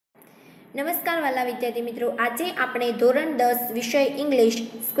नमस्कार वाला विद्यार्थी मित्रों, आज આપણે ધોરણ 10 વિષય ઇંગ્લિશ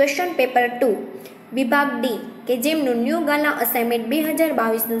ક્વેશ્ચન પેપર 2 વિભાગ ડી કે જેમનું ન્યૂ ગાલા અસાઇનમેન્ટ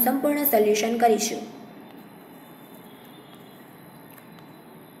 2022 નું સંપૂર્ણ સોલ્યુશન કરીશું.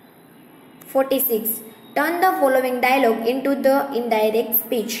 46. Turn the following dialogue into the indirect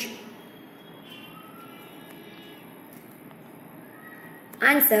speech.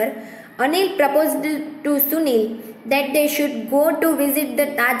 Answer. Anil proposed to Sunil that they should go to visit the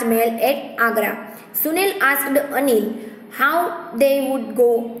Taj Mahal at Agra. Sunil asked Anil how they would go.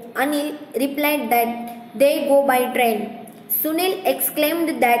 Anil replied that they go by train. Sunil exclaimed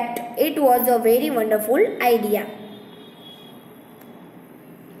that it was a very wonderful idea.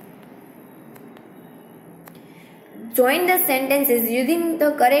 Join the sentences using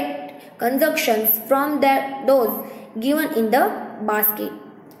the correct conjunctions from those given in the basket.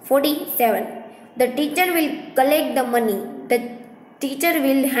 47. The teacher will collect the money. The teacher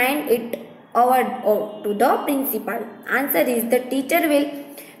will hand it over to the principal. Answer is the teacher will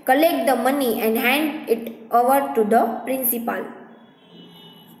collect the money and hand it over to the principal.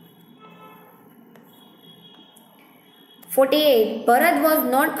 48. Bharat was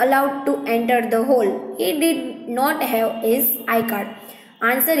not allowed to enter the hall. He did not have his I-card.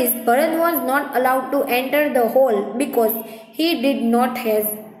 Answer is Bharat was not allowed to enter the hall because he did not have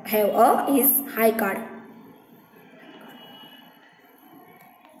his I-card.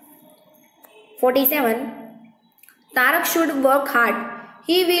 47. Tarak should work hard.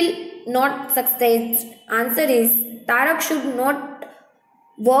 He will not succeed. Answer is Tarak should not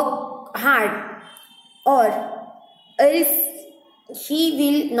work hard or else he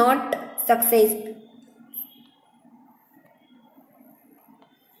will not succeed.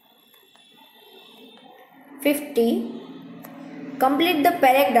 50. Complete the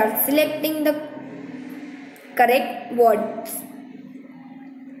paragraph selecting the correct words.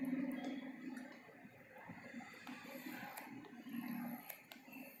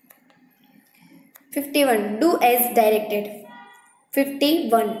 Do as directed.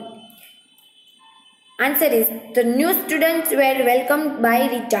 51. Answer is the new students were welcomed by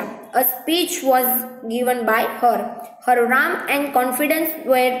Rita. A speech was given by her. Her warmth and confidence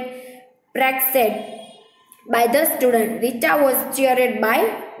were praised by the student. Rita was cheered by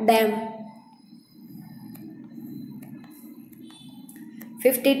them.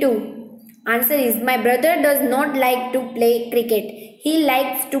 52. Answer is my brother does not like to play cricket. He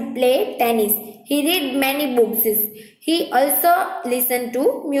likes to play tennis. He read many books. He also listens to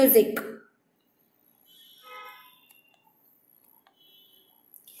music.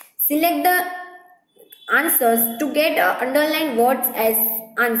 Select the answers to get underlined words as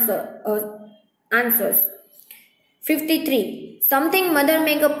answers. 53. Something mother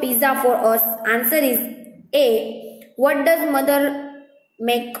make a pizza for us. Answer is A. What does mother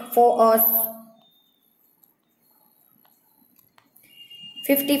make for us?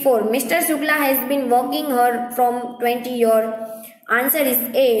 54. Mr. Shukla has been working her from 20 years. Answer is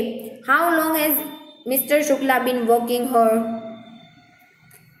A. How long has Mr. Shukla been working her?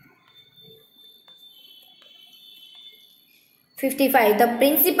 55. The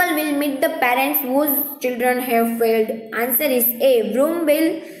principal will meet the parents whose children have failed. Answer is A. Whom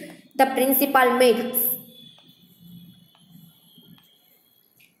will the principal meet?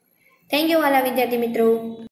 Thank you, wala vidyarthi મિત્રો.